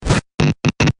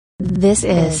This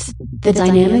is the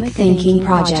Dynamic Thinking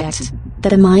Project,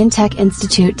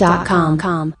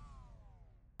 themindtechinstitute.com.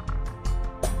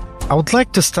 I would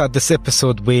like to start this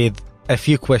episode with a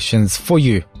few questions for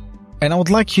you. And I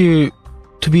would like you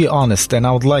to be honest, and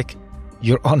I would like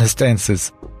your honest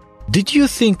answers. Did you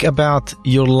think about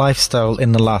your lifestyle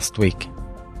in the last week?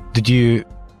 Did you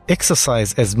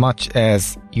exercise as much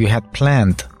as you had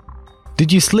planned?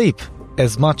 Did you sleep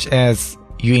as much as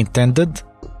you intended?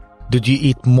 Did you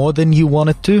eat more than you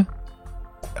wanted to?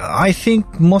 I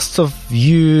think most of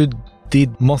you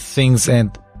did most things,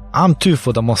 and I'm too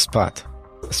for the most part,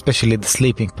 especially the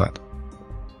sleeping part.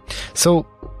 So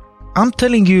I'm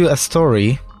telling you a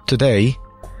story today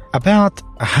about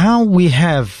how we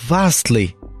have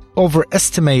vastly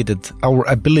overestimated our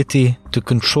ability to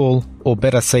control, or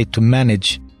better say, to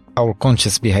manage our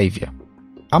conscious behavior.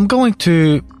 I'm going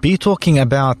to be talking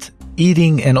about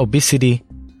eating and obesity,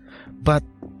 but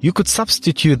you could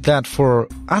substitute that for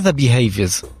other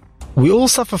behaviors. We all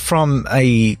suffer from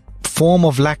a form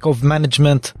of lack of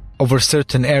management over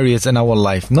certain areas in our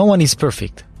life. No one is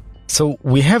perfect. So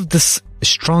we have this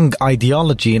strong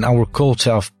ideology in our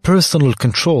culture of personal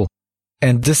control,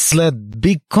 and this led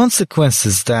big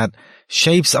consequences that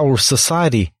shapes our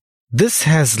society. This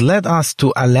has led us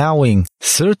to allowing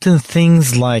certain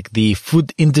things like the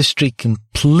food industry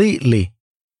completely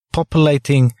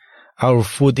populating our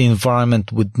food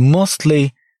environment with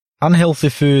mostly unhealthy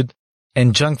food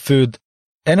and junk food.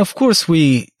 And of course,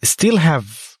 we still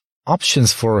have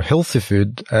options for healthy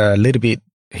food a little bit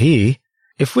here.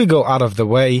 If we go out of the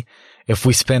way, if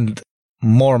we spend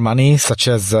more money, such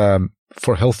as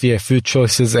for healthier food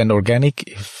choices and organic,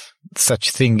 if such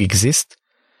thing exists.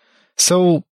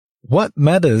 So what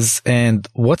matters and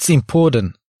what's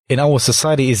important in our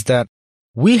society is that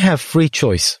we have free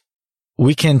choice.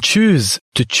 We can choose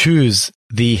to choose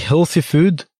the healthy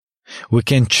food. We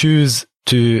can choose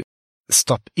to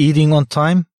stop eating on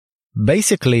time.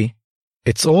 Basically,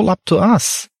 it's all up to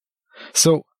us.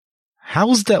 So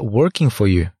how's that working for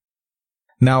you?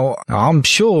 Now, I'm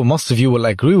sure most of you will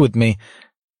agree with me.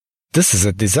 This is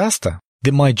a disaster.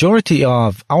 The majority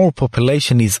of our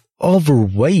population is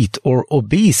overweight or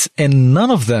obese, and none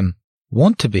of them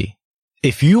want to be.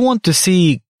 If you want to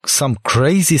see some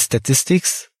crazy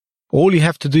statistics, all you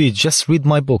have to do is just read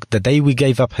my book, The Day We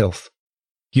Gave Up Health.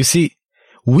 You see,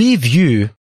 we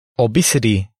view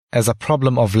obesity as a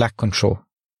problem of lack control.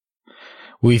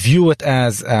 We view it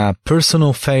as a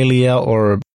personal failure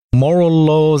or moral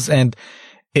laws, and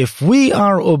if we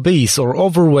are obese or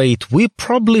overweight, we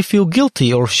probably feel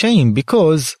guilty or shame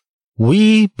because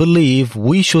we believe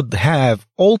we should have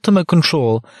ultimate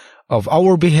control of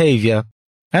our behavior.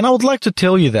 And I would like to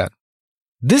tell you that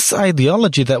this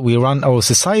ideology that we run our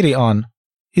society on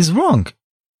is wrong.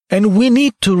 And we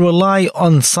need to rely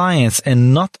on science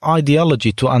and not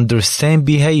ideology to understand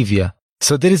behavior.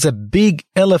 So there is a big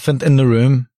elephant in the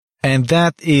room, and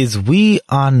that is we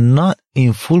are not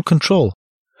in full control.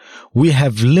 We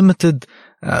have limited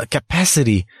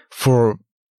capacity for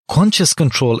conscious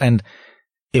control. And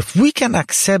if we can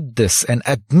accept this and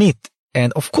admit,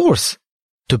 and of course,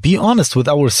 to be honest with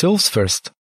ourselves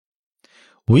first,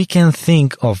 we can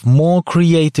think of more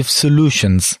creative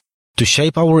solutions to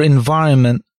shape our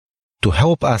environment to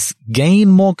help us gain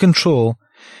more control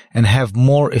and have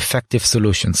more effective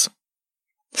solutions.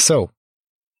 So,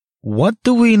 what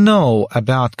do we know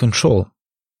about control?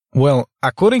 Well,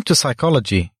 according to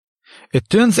psychology, it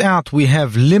turns out we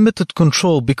have limited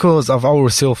control because of our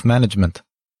self-management.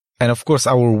 And of course,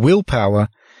 our willpower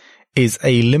is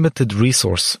a limited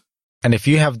resource. And if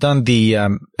you have done the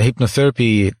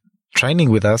hypnotherapy training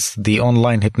with us, the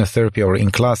online hypnotherapy or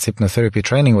in-class hypnotherapy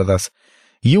training with us,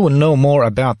 you will know more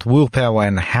about willpower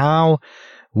and how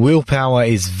willpower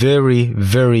is very,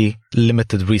 very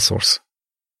limited resource.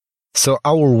 So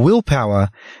our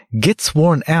willpower gets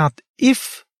worn out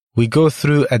if we go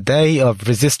through a day of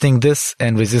resisting this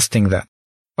and resisting that.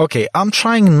 Okay, I'm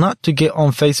trying not to get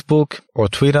on Facebook or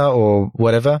Twitter or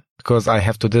whatever because I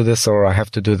have to do this or I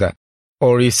have to do that.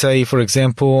 Or you say, for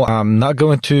example, I'm not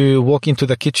going to walk into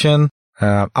the kitchen.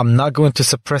 I'm not going to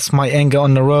suppress my anger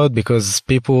on the road because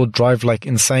people drive like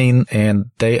insane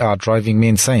and they are driving me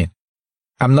insane.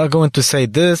 I'm not going to say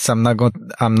this. I'm not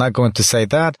going to say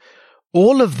that.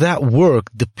 All of that work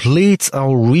depletes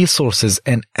our resources,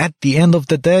 and at the end of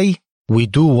the day, we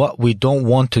do what we don't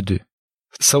want to do.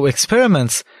 So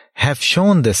experiments have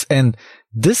shown this, and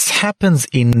this happens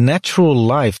in natural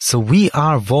life. So we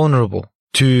are vulnerable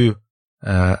to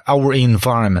our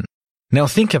environment. Now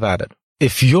think about it.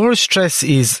 If your stress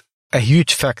is a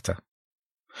huge factor,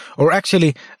 or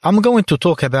actually, I'm going to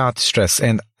talk about stress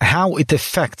and how it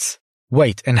affects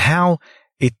weight and how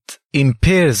it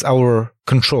impairs our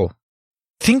control.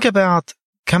 Think about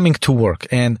coming to work,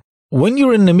 and when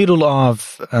you're in the middle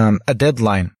of a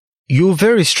deadline, you're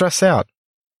very stressed out.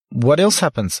 What else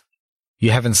happens?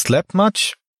 You haven't slept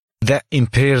much. That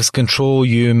impairs control.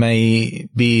 You may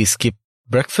be skip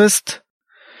breakfast.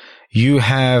 You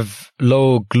have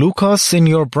low glucose in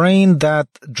your brain that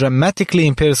dramatically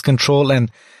impairs control,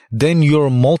 and then you're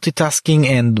multitasking,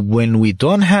 and when we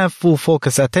don't have full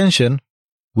focus attention,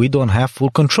 we don't have full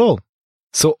control.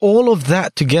 So all of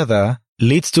that together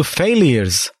leads to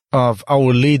failures of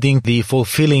our leading the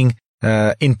fulfilling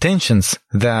intentions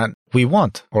that we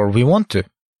want to.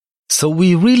 So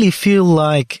we really feel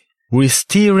like we're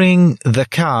steering the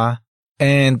car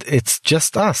and it's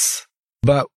just us,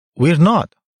 but we're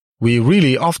not. We're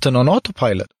really often on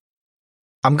autopilot.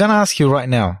 I'm going to ask you right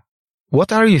now,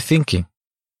 what are you thinking?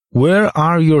 Where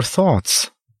are your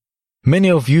thoughts? Many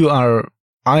of you are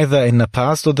either in the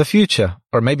past or the future.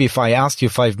 Or maybe if I asked you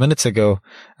 5 minutes ago,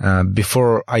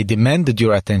 before I demanded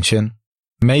your attention,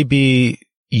 maybe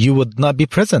you would not be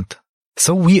present.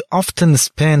 So we often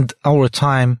spend our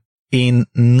time in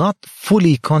not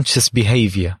fully conscious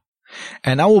behavior.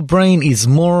 And our brain is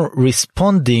more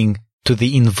responding to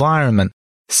the environment.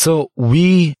 So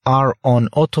we are on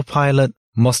autopilot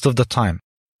most of the time.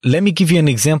 Let me give you an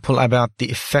example about the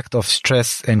effect of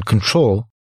stress and control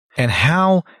and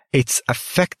how it's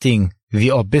affecting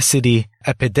the obesity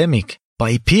epidemic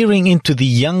by peering into the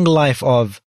young life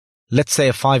of, let's say,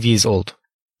 a 5 years old.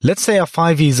 Let's say a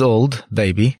 5 years old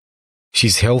baby.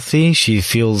 She's healthy. She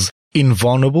feels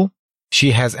invulnerable.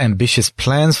 She has ambitious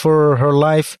plans for her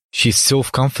life. She's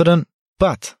self-confident.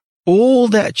 But all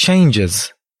that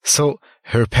changes. So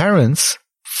her parents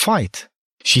fight.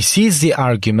 She sees the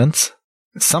arguments.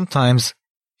 Sometimes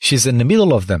she's in the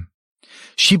middle of them.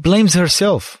 She blames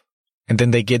herself, and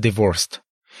then they get divorced.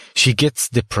 She gets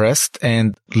depressed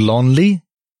and lonely.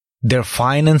 Their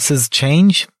finances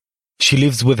change. She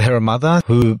lives with her mother,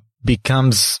 who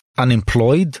becomes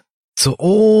unemployed. So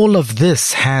all of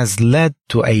this has led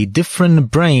to a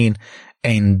different brain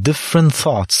and different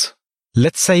thoughts.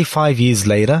 Let's say 5 years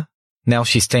later, now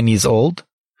she's 10 years old.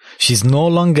 She's no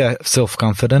longer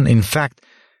self-confident. In fact,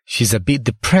 she's a bit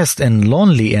depressed and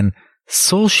lonely and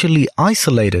socially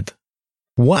isolated.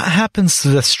 What happens to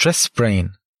the stress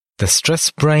brain? The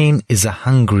stress brain is a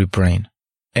hungry brain.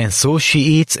 And so she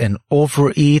eats and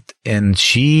overeat, and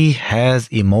she has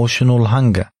emotional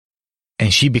hunger.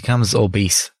 And she becomes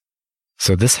obese.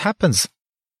 So this happens.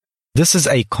 This is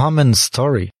a common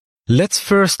story. Let's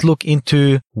first look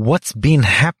into what's been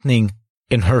happening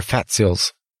in her fat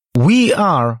cells. We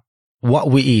are what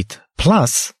we eat,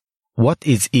 plus what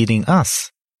is eating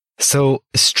us. So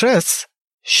stress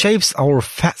shapes our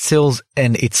fat cells,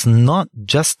 and it's not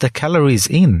just the calories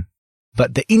in,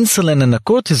 but the insulin and the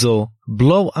cortisol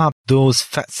blow up those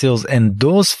fat cells, and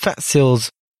those fat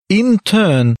cells in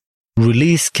turn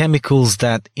release chemicals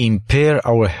that impair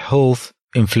our health,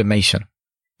 inflammation.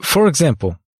 For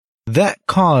example, that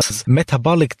causes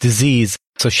metabolic disease,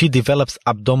 so she develops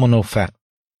abdominal fat.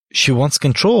 She wants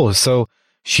control, so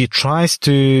she tries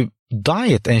to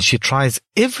diet, and she tries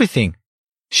everything.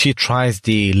 She tries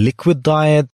the liquid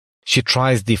diet, she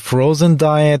tries the frozen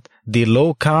diet, the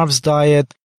low carbs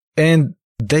diet, and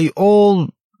they all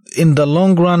in the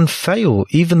long run fail.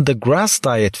 Even the grass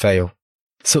diet fail.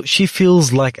 So she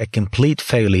feels like a complete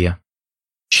failure.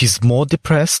 She's more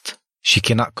depressed. She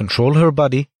cannot control her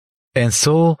body. And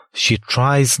so she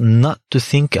tries not to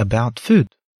think about food.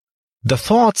 The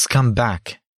thoughts come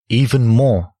back even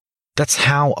more. That's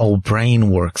how our brain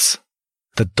works.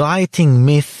 The dieting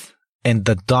myth and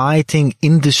the dieting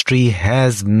industry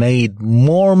has made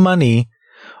more money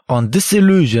on this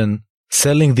illusion,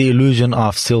 selling the illusion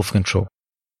of self-control.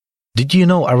 Did you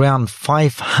know around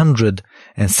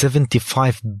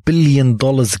 $575 billion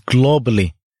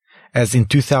globally, as in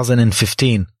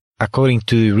 2015, according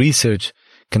to research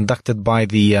conducted by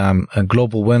the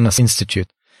Global Wellness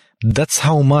Institute? That's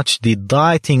how much the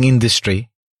dieting industry,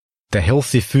 the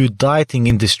healthy food dieting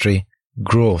industry,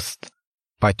 growth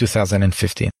by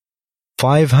 2015.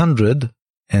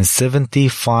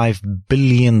 $575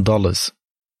 billion.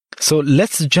 So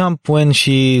let's jump when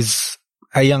she's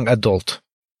a young adult.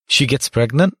 She gets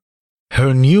pregnant.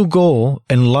 Her new goal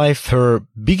in life, her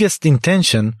biggest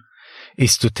intention,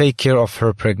 is to take care of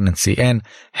her pregnancy and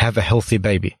have a healthy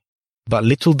baby. But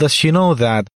little does she know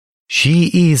that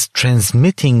she is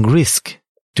transmitting risk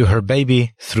to her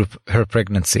baby through her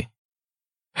pregnancy.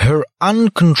 Her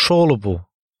uncontrollable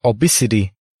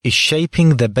obesity is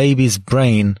shaping the baby's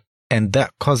brain, and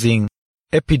that causing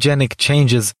epigenetic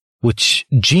changes, which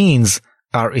genes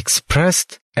are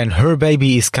expressed and her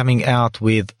baby is coming out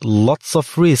with lots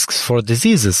of risks for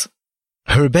diseases.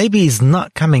 Her baby is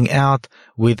not coming out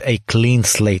with a clean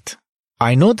slate.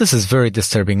 I know this is very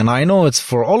disturbing and I know it's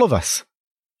for all of us.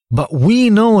 But we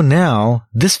know now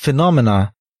this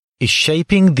phenomena is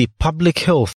shaping the public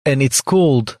health and it's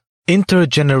called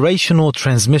intergenerational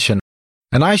transmission.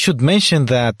 And I should mention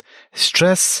that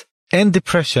stress and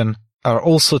depression are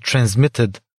also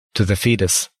transmitted to the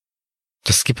fetus.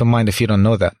 Just keep in mind if you don't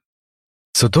know that.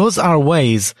 So those are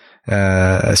ways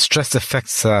stress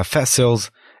affects fat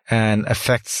cells and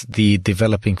affects the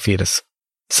developing fetus.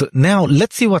 So now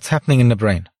let's see what's happening in the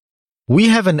brain. We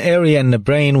have an area in the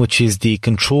brain which is the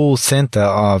control center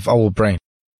of our brain.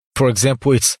 For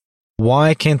example, it's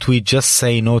why can't we just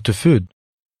say no to food?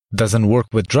 Doesn't work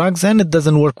with drugs and it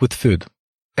doesn't work with food.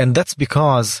 And that's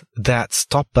because that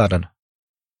stop button.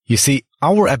 You see,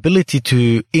 our ability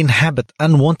to inhibit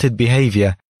unwanted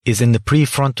behavior is in the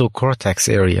prefrontal cortex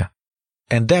area.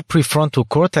 And that prefrontal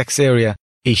cortex area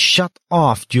is shut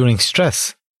off during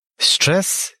stress.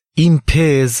 Stress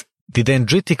impairs the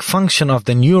dendritic function of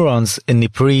the neurons in the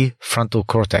prefrontal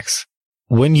cortex.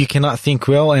 When you cannot think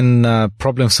well and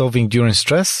problem solving during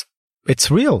stress,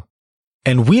 it's real.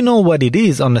 And we know what it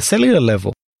is on a cellular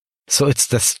level. So it's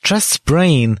the stress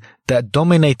brain that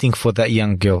dominating for that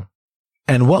young girl.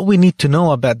 And what we need to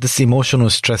know about this emotional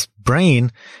stress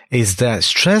brain is that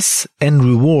stress and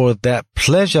reward, that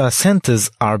pleasure centers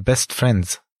are best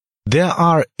friends. They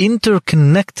are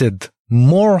interconnected,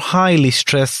 more highly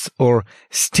stressed or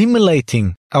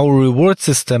stimulating our reward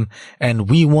system, and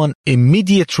we want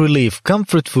immediate relief.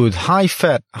 Comfort food, high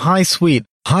fat, high sweet,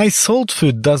 high salt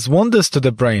food does wonders to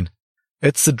the brain.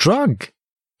 It's a drug,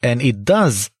 and it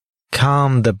does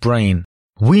calm the brain.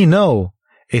 We know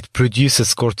it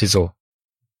produces cortisol.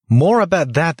 More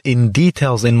about that in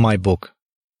details in my book.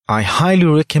 I highly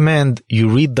recommend you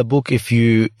read the book if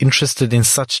you're interested in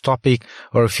such topic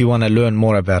or if you want to learn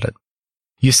more about it.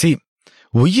 You see,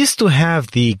 we used to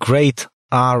have the great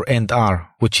R&R,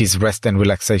 which is rest and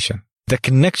relaxation. The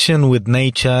connection with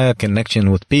nature,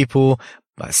 connection with people,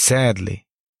 but sadly,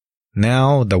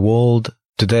 now the world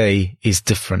today is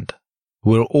different.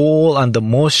 We're all under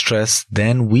more stress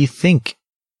than we think.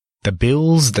 The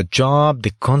bills, the job,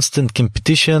 the constant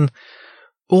competition,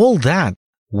 all that.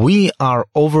 We are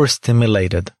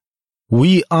overstimulated.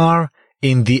 We are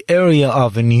in the area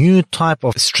of a new type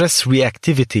of stress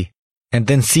reactivity and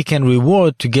then seek and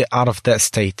reward to get out of that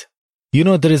state. You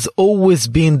know, there has always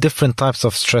been different types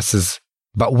of stresses,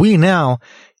 but we now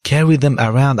carry them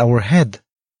around our head.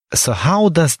 So how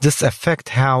does this affect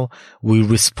how we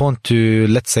respond to,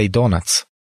 let's say, donuts?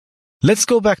 Let's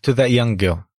go back to that young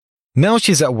girl. Now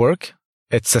she's at work.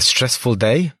 It's a stressful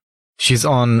day. She's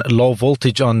on low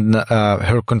voltage on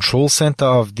her control center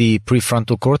of the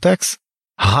prefrontal cortex,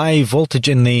 high voltage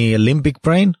in the limbic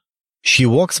brain. She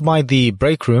walks by the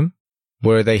break room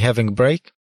where they're having a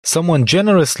break. Someone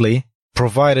generously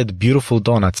provided beautiful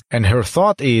donuts, and her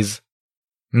thought is,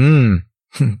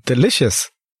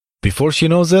 delicious. Before she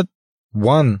knows it,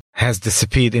 one has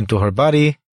disappeared into her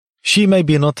body. She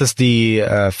maybe noticed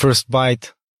the first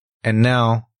bite, and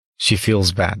now she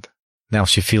feels bad. Now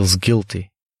she feels guilty.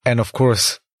 And of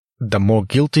course, the more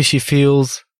guilty she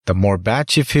feels, the more bad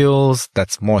she feels.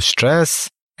 That's more stress,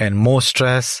 and more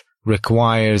stress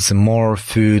requires more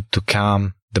food to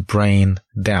calm the brain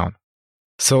down.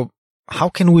 So how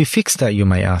can we fix that, you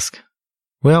may ask?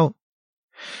 Well,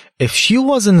 if she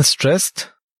wasn't stressed,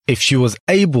 if she was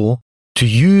able to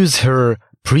use her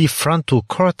prefrontal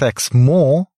cortex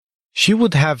more, she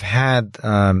would have had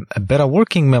a better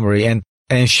working memory,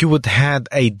 and she would have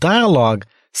a dialogue,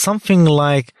 something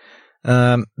like,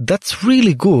 that's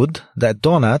really good, that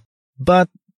donut, but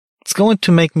it's going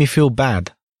to make me feel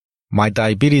bad. My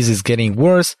diabetes is getting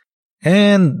worse,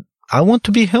 and I want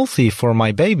to be healthy for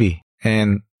my baby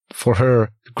and for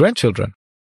her grandchildren.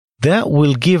 That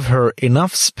will give her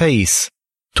enough space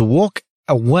to walk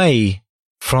away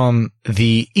from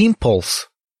the impulse.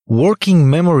 Working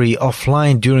memory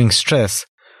offline during stress,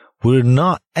 we're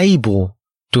not able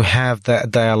to have that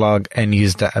dialogue and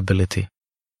use that ability.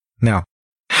 Now,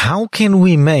 how can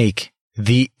we make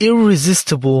the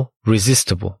irresistible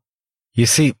resistible? You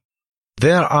see,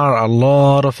 there are a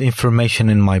lot of information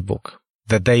in my book,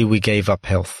 The Day We Gave Up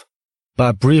Health.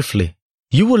 But briefly,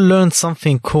 you will learn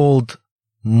something called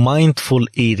mindful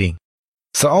eating.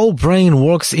 So our brain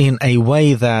works in a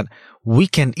way that we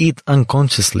can eat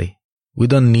unconsciously. We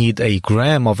don't need a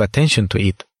gram of attention to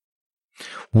eat.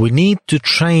 We need to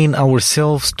train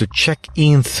ourselves to check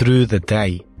in through the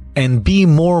day and be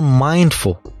more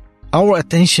mindful. Our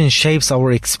attention shapes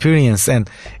our experience, and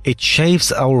it shapes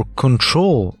our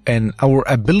control and our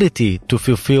ability to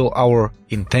fulfill our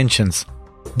intentions.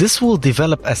 This will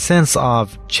develop a sense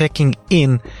of checking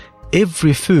in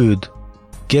every food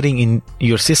getting in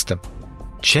your system.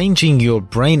 Changing your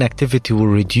brain activity will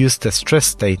reduce the stress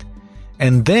state,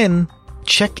 and then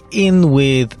check in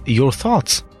with your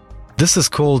thoughts. This is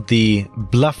called the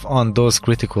bluff on those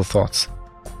critical thoughts.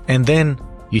 And then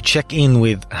you check in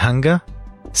with hunger,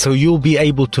 so you'll be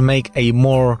able to make a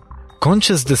more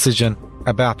conscious decision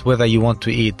about whether you want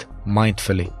to eat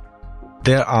mindfully.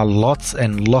 There are lots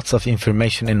and lots of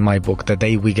information in my book, The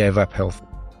Day We Gave Up Health.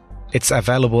 It's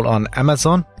available on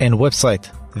Amazon and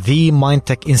website,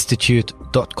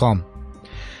 themindtechinstitute.com.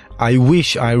 I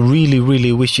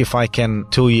really wish if I can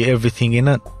tell you everything in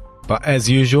it, but as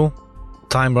usual,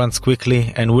 time runs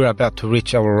quickly and we're about to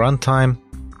reach our runtime.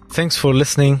 Thanks for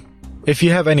listening. If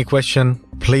you have any question,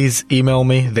 please email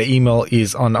me. The email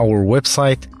is on our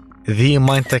website,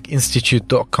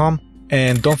 themindtechinstitute.com.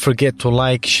 And don't forget to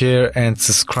like, share, and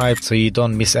subscribe so you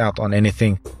don't miss out on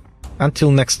anything.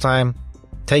 Until next time,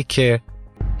 take care